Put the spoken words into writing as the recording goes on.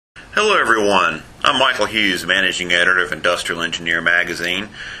Hello everyone, I'm Michael Hughes, Managing Editor of Industrial Engineer magazine,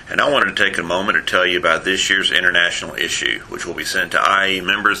 and I wanted to take a moment to tell you about this year's international issue, which will be sent to IE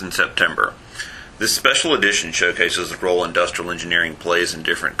members in September. This special edition showcases the role industrial engineering plays in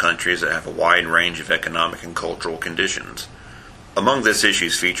different countries that have a wide range of economic and cultural conditions. Among this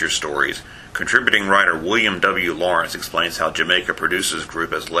issue's feature stories, contributing writer William W. Lawrence explains how Jamaica Producers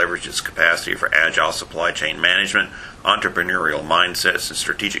Group has leveraged its capacity for agile supply chain management, entrepreneurial mindsets, and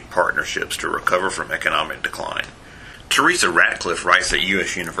strategic partnerships to recover from economic decline. Teresa Ratcliffe writes that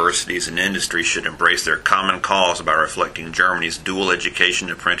U.S. universities and industry should embrace their common cause by reflecting Germany's dual education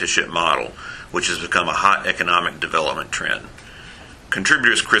apprenticeship model, which has become a hot economic development trend.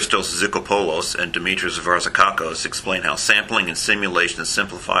 Contributors Christos Zikopoulos and Dimitris Varzakakos explain how sampling and simulation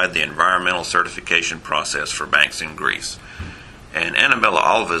simplified the environmental certification process for banks in Greece. And Anabela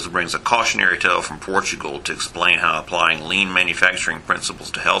Alves brings a cautionary tale from Portugal to explain how applying lean manufacturing principles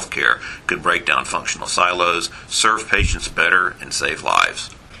to healthcare could break down functional silos, serve patients better, and save lives.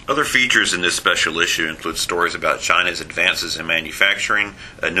 Other features in this special issue include stories about China's advances in manufacturing,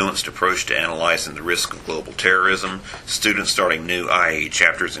 a nuanced approach to analyzing the risk of global terrorism, students starting new IE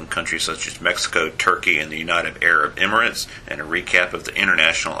chapters in countries such as Mexico, Turkey, and the United Arab Emirates, and a recap of the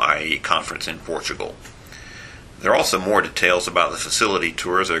International IE Conference in Portugal. There are also more details about the facility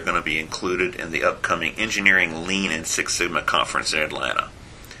tours that are going to be included in the upcoming Engineering Lean and Six Sigma Conference in Atlanta.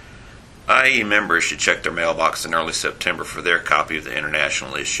 IE members should check their mailbox in early September for their copy of the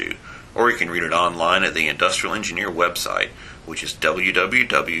international issue, or you can read it online at the Industrial Engineer website, which is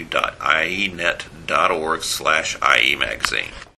www.ienet.org/IE magazine.